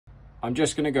I'm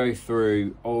just going to go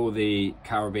through all the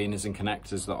carabiners and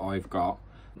connectors that I've got.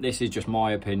 This is just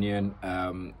my opinion.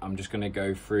 I'm just going to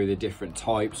go through the different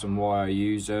types and why I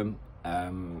use them,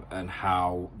 and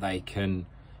how they can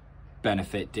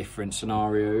benefit different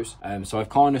scenarios. So I've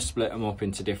kind of split them up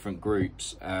into different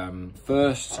groups.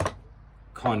 First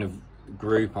kind of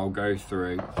group I'll go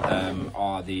through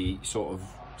are the sort of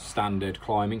standard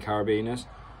climbing carabiners.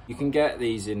 You can get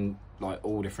these in like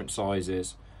all different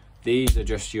sizes. These are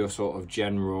just your sort of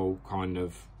general kind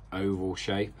of oval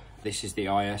shape. This is the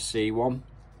ISC one.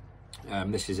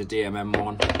 This is a DMM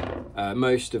one.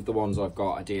 Most of the ones I've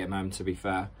got are DMM, to be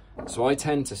fair. So I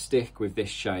tend to stick with this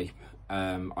shape.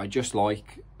 I just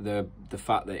like the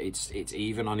fact that it's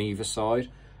even on either side.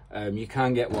 You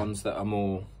can get ones that are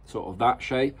more sort of that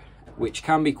shape, which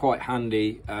can be quite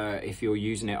handy if you're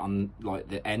using it on like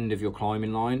the end of your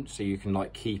climbing line, so you can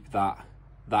like keep that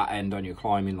end on your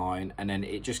climbing line, and then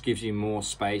it just gives you more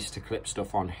space to clip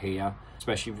stuff on here,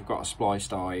 especially if you've got a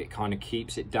spliced eye. It kind of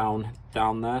keeps it down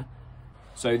there.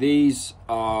 So these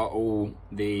are all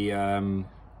the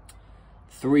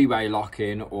three-way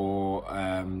lock-in, or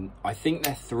I think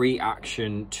they're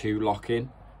 3-action 2 lock-in.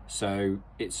 So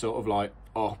it's sort of like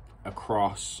up,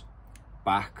 across,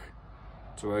 back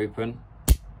to open,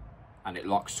 and it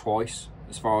locks twice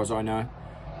as far as I know.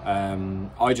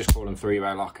 I just call them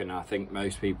 3-way lock-in. I think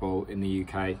most people in the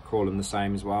UK call them the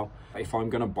same as well. If I'm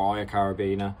going to buy a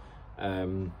carabiner,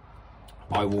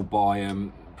 I will buy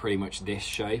them pretty much this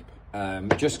shape,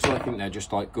 just because I think they're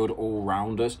just like good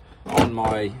all-rounders. On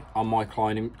my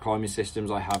climbing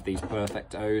systems, I have these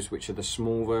Perfectos, which are the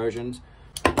small versions,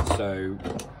 so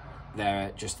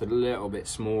they're just a little bit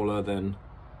smaller than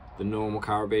the normal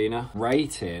carabiner.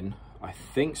 Rating, I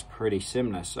think, is pretty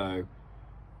similar, so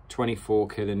 24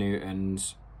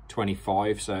 kilonewtons,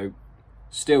 25, so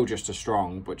still just as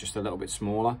strong, but just a little bit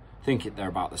smaller. I think they're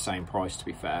about the same price, to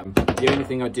be fair. The only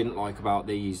thing I didn't like about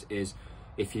these is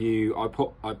I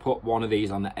put one of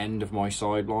these on the end of my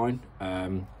sideline,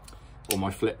 or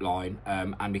my flip line,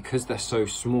 and because they're so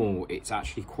small, it's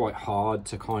actually quite hard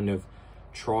to kind of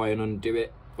try and undo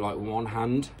it like one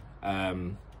hand.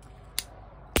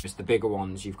 Just the bigger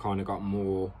ones, you've kind of got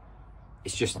more.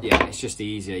 It's just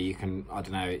easier. You can, I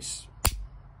don't know,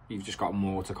 you've just got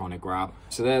more to kind of grab.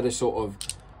 So they're the sort of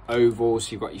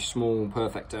ovals. You've got your small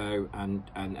Perfecto and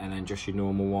then just your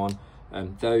normal one.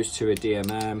 Those two are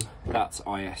DMM. That's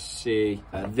ISC.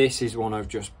 This is one I've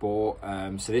just bought.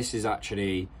 So this is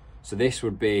actually, so this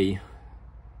would be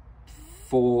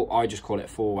I just call it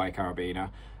 4-way carabiner.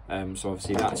 So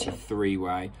obviously that's your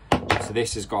 3-way. So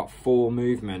this has got 4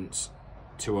 movements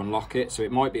to unlock it, so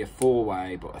it might be a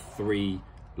 4-way but a 3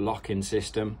 lock-in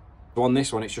system. On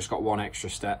this one, it's just got 1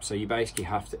 extra step, so you basically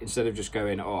have to, instead of just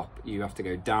going up, you have to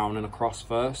go down and across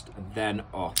first and then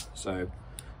up. So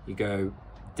you go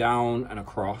down and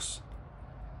across,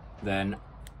 then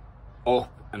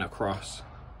up and across,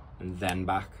 and then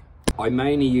back. I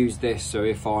mainly use this so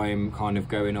if I'm kind of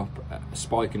going up,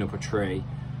 spiking up a tree,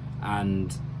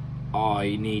 and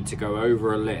I need to go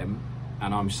over a limb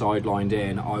and I'm sidelined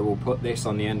in, I will put this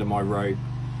on the end of my rope,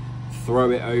 throw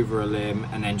it over a limb,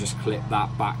 and then just clip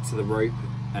that back to the rope,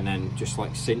 and then just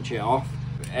like cinch it off.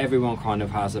 Everyone kind of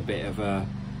has a bit of a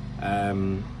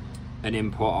an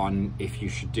input on if you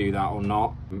should do that or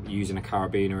not, using a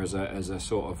carabiner as a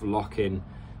sort of lock-in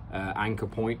anchor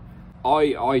point.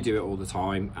 I do it all the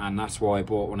time, and that's why I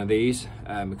bought one of these,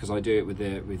 because I do it with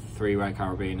 3-way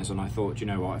carabiners, and I thought, you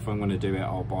know what, if I'm going to do it,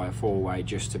 I'll buy a 4-way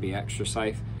just to be extra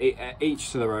safe.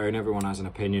 Each to their own. Everyone has an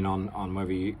opinion on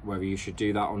whether you should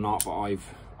do that or not, but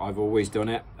I've always done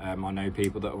it. I know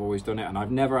people that have always done it, and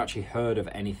I've never actually heard of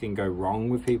anything go wrong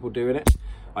with people doing it.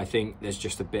 I think there's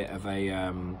just a bit of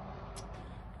a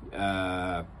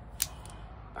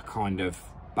kind of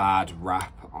bad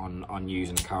rap on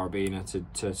using a carabiner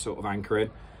to sort of anchor in.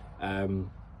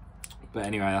 But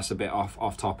anyway, that's a bit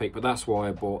off topic, but that's why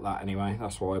I bought that anyway.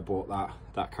 That's why I bought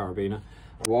that carabiner.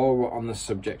 While we're on the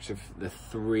subject of the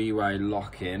 3-way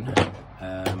lock-in,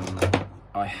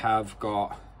 I have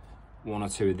got 1 or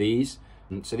 2 of these.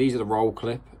 So these are the roll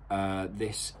clip.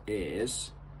 This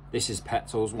is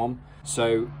Petzl's one.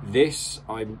 So this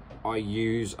I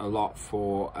use a lot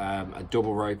for a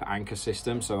double rope anchor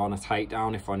system. So on a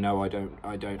takedown, if I know I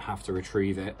don't have to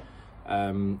retrieve it,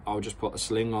 I'll just put a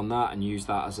sling on that and use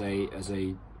that as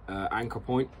a anchor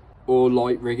point. Or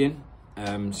light rigging.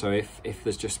 So if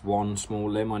there's just one small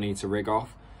limb I need to rig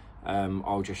off,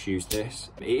 I'll just use this.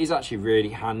 It is actually really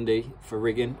handy for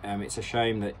rigging. It's a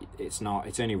shame that it's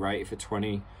only rated for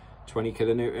 20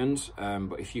 kilonewtons,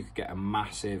 but if you could get a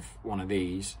massive one of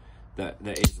these that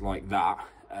is like that,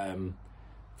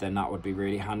 then that would be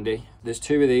really handy. There's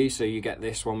two of these, so you get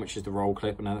this one, which is the roll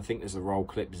clip, and then I think there's the roll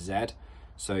clip Z.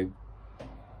 So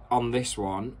on this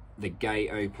one, the gate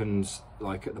opens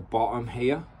like at the bottom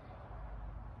here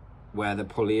where the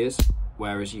pulley is,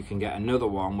 whereas you can get another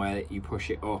one where you push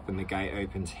it up and the gate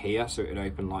opens here, so it would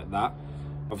open like that.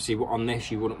 Obviously on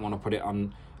this you wouldn't want to put it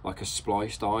on like a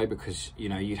spliced eye, because you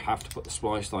know you'd have to put the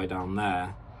spliced eye down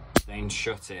there, then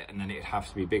shut it, and then it'd have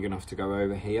to be big enough to go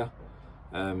over here.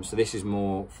 So this is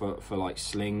more for like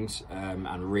slings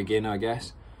and rigging, I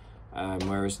guess,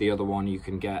 whereas the other one you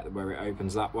can get where it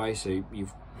opens that way, so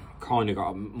you've kind of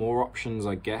got more options,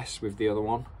 I guess, with the other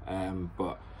one.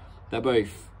 But they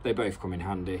both come in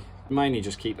handy. Mainly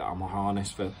just keep that on my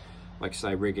harness for, like I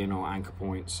say, rigging or anchor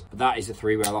points. But that is a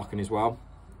 3-way locking as well,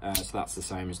 so that's the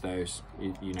same as those, you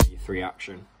know, your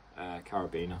 3-action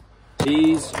carabiner.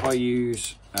 These I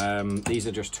use, these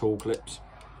are just tool clips.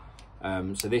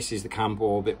 So this is the Camp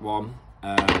Orbit one,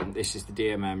 this is the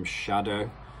DMM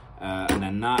Shadow, and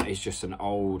then that is just an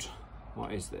old,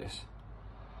 what is this?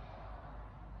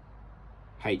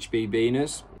 HB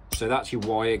Beaners. So that's your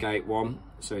wire gate one,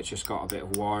 so it's just got a bit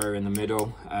of wire in the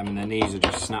middle, and then these are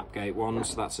just snap gate ones,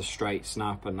 so that's a straight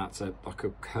snap and that's like a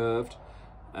curved.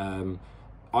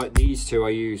 These two I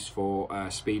use for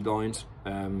speed lines,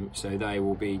 so they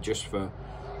will be just for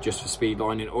speed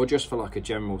lining, or just for like a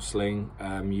general sling,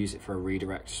 use it for a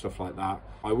redirect, stuff like that.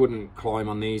 I wouldn't climb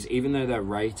on these, even though they're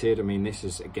rated. I mean, this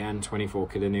is again 24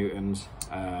 kilonewtons,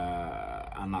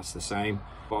 and that's the same,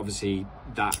 but obviously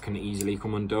that can easily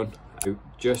come undone. So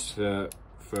just for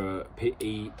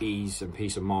ease and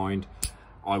peace of mind,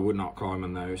 I would not climb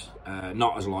on those,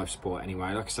 not as life support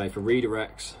anyway. Like I say, for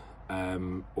redirects,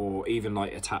 or even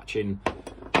like attaching,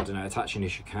 I don't know, attaching a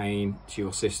chicane to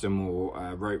your system, or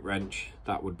a rope wrench,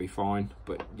 that would be fine.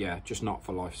 But yeah, just not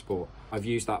for life support. I've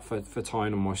used that for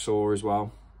tying on my saw as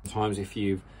well. Sometimes if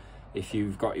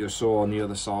you've got your saw on the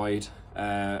other side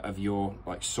of your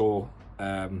like saw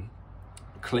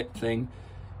clip thing,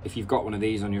 if you've got one of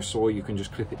these on your saw, you can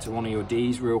just clip it to one of your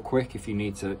Ds real quick if you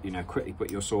need to, you know, quickly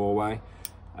put your saw away.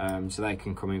 So they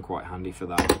can come in quite handy for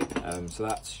that. So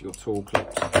that's your tool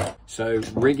clips. So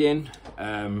rigging,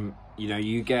 you know,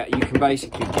 you can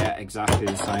basically get exactly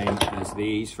the same as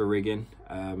these for rigging,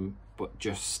 but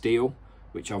just steel,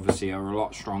 which obviously are a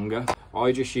lot stronger.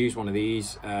 I just use one of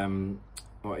these,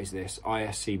 what is this,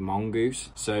 ISC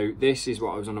Mongoose. So this is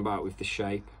what I was on about with the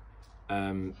shape.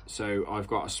 So I've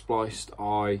got a spliced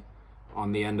eye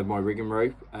on the end of my rigging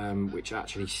rope, which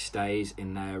actually stays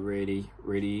in there really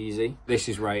easy. This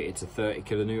is rated to 30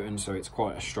 kilonewtons, so it's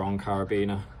quite a strong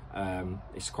carabiner.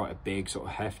 It's quite a big sort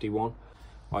of hefty one.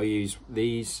 I use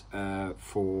these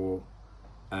for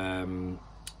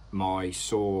my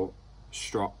saw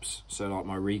strops, so like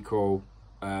my recoil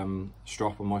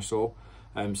strop on my saw.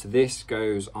 So this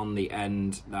goes on the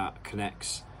end that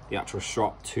connects the actual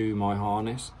strop to my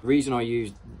harness. The reason I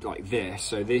use like this,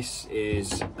 so this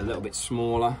is a little bit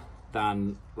smaller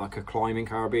than like a climbing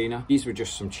carabiner. These were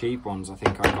just some cheap ones I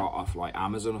think I got off like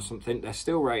Amazon or something. They're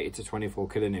still rated to 24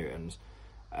 kilonewtons,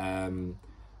 and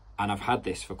I've had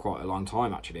this for quite a long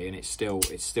time actually, and it's still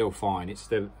fine. It's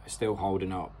still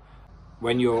holding up.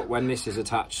 When this is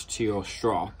attached to your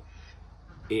strop,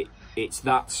 it's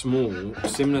that small,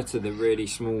 similar to the really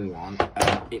small one.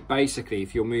 It basically,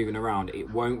 if you're moving around, it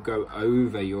won't go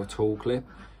over your tool clip.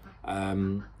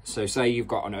 So say you've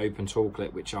got an open tool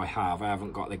clip, which I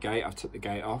haven't got the gate, I've took the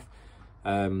gate off.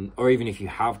 Or even if you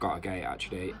have got a gate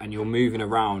actually, and you're moving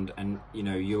around and you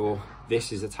know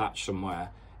this is attached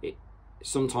somewhere,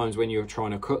 sometimes when you're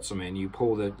trying to cut something, you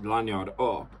pull the lanyard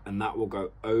up and that will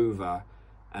go over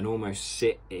and almost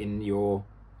sit in your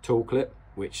tool clip,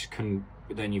 which can,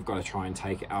 then you've got to try and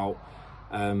take it out.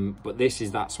 But this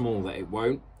is that small that it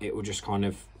will just kind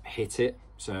of hit it,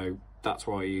 so that's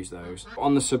why I use those.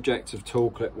 On the subject of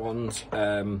tool clip ones,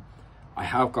 I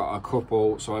have got a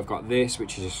couple. So I've got this,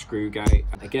 which is a screw gate.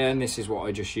 Again, this is what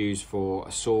I just use for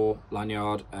a saw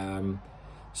lanyard,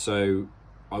 so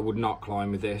I would not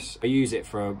climb with this. I use it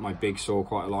for my big saw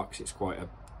quite a lot because it's quite a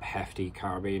hefty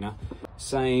carabiner.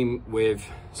 Same with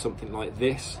something like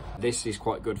this. This is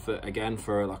quite good for, again,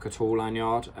 for like a tall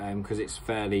lanyard, because it's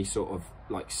fairly sort of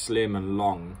like slim and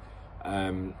long.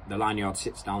 The lanyard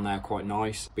sits down there quite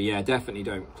nice. But yeah, definitely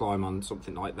don't climb on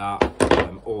something like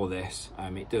that, or this.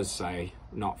 It does say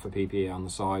not for PPE on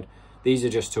the side. These are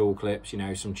just tool clips, you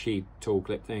know, some cheap tool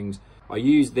clip things. I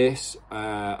use this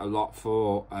a lot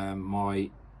for my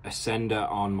ascender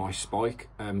on my spike,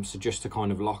 so just to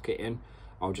kind of lock it in,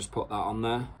 I'll just put that on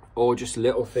there. Or just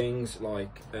little things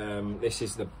like this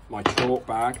is my chalk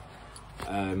bag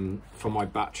for my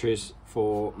batteries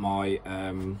for my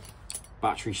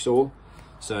battery saw.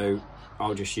 So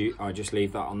I just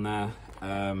leave that on there.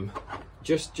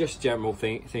 Just general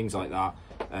things like that.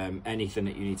 Anything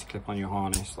that you need to clip on your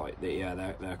harness, like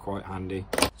yeah, they're quite handy.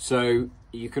 So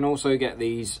you can also get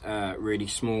these really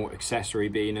small accessory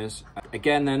beaners.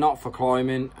 Again, they're not for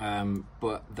climbing,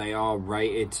 but they are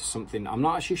rated to something. I'm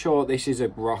not actually sure. This is a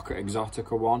Rocket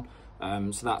Exotica one,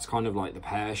 so that's kind of like the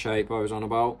pear shape I was on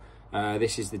about.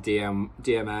 This is the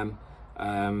DMM,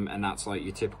 and that's like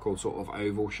your typical sort of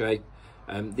oval shape.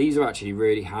 These are actually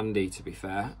really handy, to be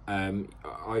fair.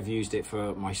 I've used it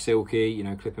for my silky, you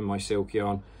know, clipping my silky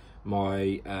on,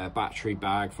 my battery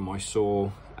bag for my saw.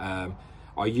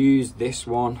 I use this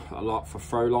one a lot for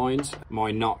throw lines.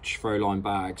 My notch throw line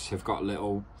bags have got a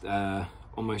little,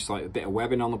 almost like a bit of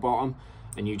webbing on the bottom,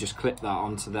 and you just clip that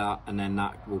onto that, and then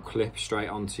that will clip straight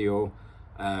onto your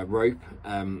rope.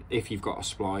 If you've got a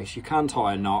splice, you can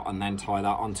tie a knot and then tie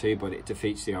that onto, but it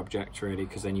defeats the object really,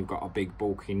 because then you've got a big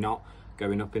bulky knot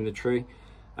going up in the tree.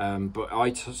 But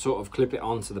I sort of clip it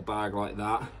onto the bag like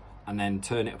that, and then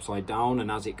turn it upside down,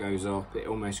 and as it goes up, it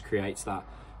almost creates that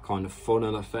kind of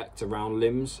funnel effect around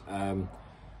limbs,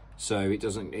 so it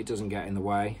doesn't get in the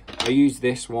way. I use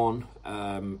this one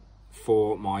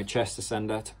for my chest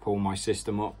ascender to pull my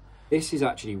system up. This is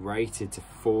actually rated to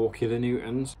 4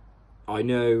 kilonewtons. I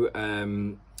know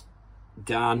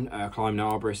Dan, climbing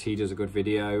Arborist, he does a good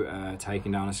video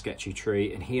taking down a sketchy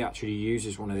tree, and he actually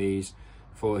uses one of these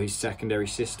for his secondary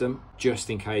system, just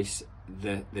in case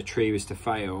the tree was to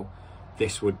fail.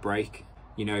 This would break.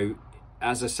 You know,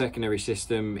 as a secondary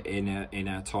system in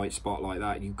a tight spot like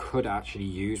that, you could actually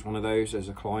use one of those as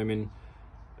a climbing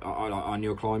on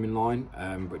your climbing line,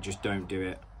 but just don't do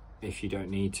it if you don't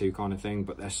need to, kind of thing.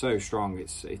 But they're so strong,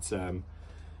 it's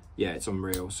yeah, it's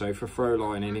unreal. So for throw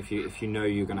lining, if you know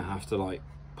you're going to have to like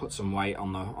put some weight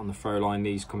on the throw line,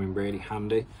 these come in really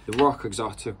handy. The Rock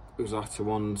Exotica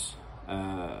ones,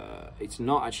 it's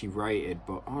not actually rated,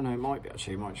 but oh no, it might be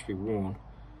actually. It might just be worn.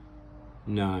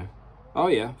 No. Oh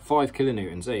yeah, 5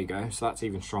 kilonewtons, there you go. So that's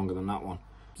even stronger than that one.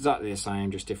 Exactly the same,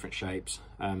 just different shapes.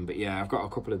 But yeah, I've got a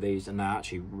couple of these, and they're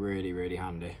actually really, really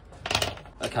handy.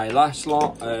 Okay, last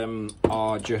lot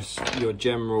are just your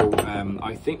general,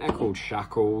 I think they're called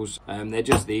shackles. They're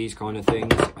just these kind of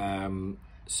things.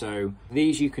 So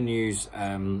these you can use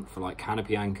for like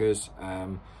canopy anchors.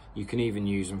 You can even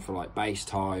use them for like base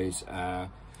ties,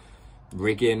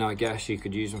 rigging. I guess you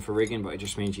could use them for rigging, but it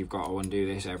just means you've got to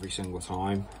undo this every single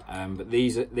time. But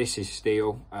this is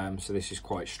steel, so this is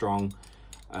quite strong.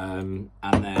 And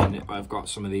then I've got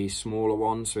some of these smaller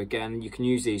ones, so again you can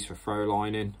use these for throw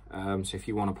lining. So if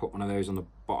you want to put one of those on the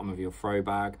bottom of your throw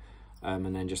bag,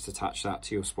 and then just attach that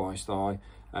to your splice tie.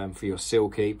 For your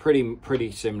silky,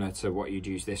 pretty similar to what you'd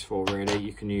use this for really.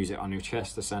 You can use it on your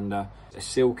chest ascender. A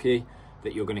silky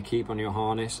that you're going to keep on your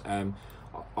harness.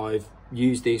 I've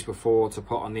used these before to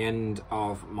put on the end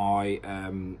of my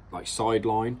like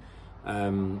sideline,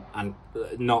 and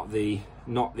not the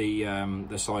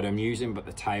side I'm using, but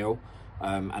the tail,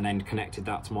 and then connected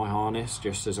that to my harness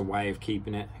just as a way of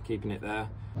keeping it there.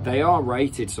 They are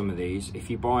rated, some of these, if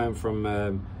you buy them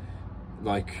from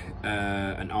like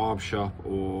an arb shop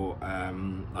or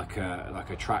like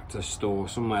a tractor store,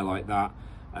 somewhere like that.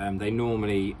 They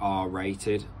normally are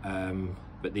rated,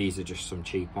 but these are just some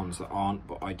cheap ones that aren't.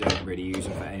 But I don't really use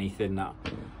them for anything that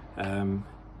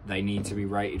they need to be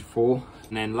rated for.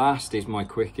 And then last is my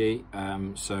quickie.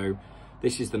 So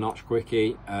this is the Notch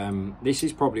quickie. This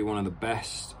is probably one of the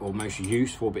best or most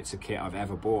useful bits of kit I've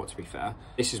ever bought, to be fair.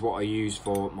 This is what I use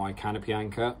for my canopy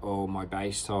anchor or my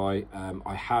base tie.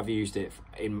 I have used it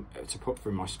to put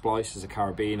through my splice as a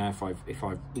carabiner if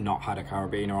I've not had a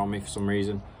carabiner on me for some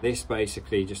reason. This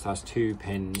basically just has 2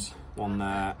 pins, one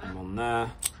there and one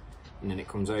there, and then it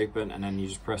comes open, and then you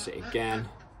just press it again,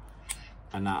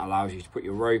 and that allows you to put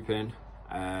your rope in.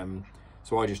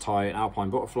 So I just tie an alpine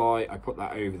butterfly, I put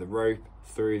that over the rope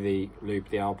through the loop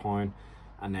of the alpine,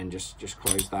 and then just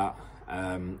close that,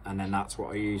 and then that's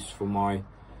what I use for my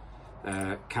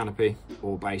canopy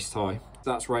or base tie.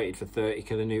 That's rated for 30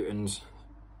 kilonewtons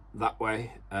that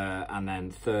way, and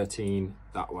then 13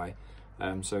 that way.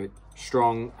 So it's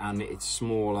strong and it's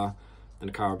smaller than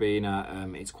a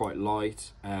carabiner. It's quite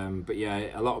light, but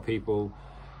yeah, a lot of people,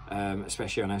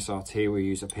 especially on SRT, will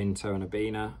use a pinto and a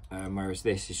beaner, whereas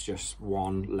this is just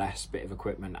one less bit of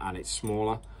equipment and it's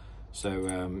smaller.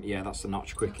 So yeah, that's the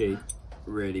Notch quickie,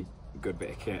 really good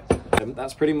bit of kit.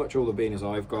 That's pretty much all the beaners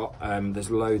I've got.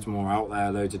 There's loads more out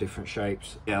there, loads of different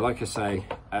shapes. Yeah, like I say,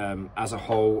 as a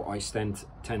whole, I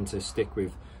tend to stick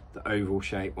with the oval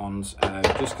shape ones,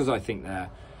 just because I think they're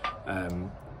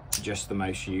just the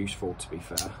most useful, to be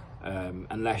fair.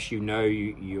 Unless you know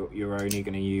you're only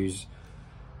going to use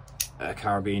a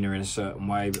carabiner in a certain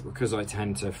way, but because I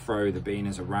tend to throw the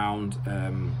beaners around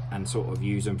and sort of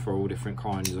use them for all different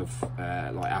kinds of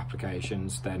like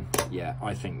applications, then yeah,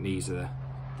 I think these are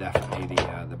definitely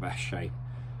the best shape.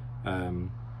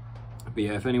 But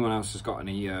yeah, if anyone else has got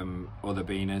any other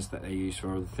beaners that they use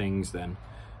for other things, then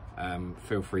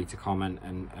feel free to comment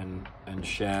and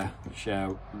share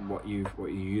what you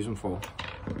use them for.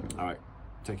 All right,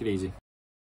 take it easy.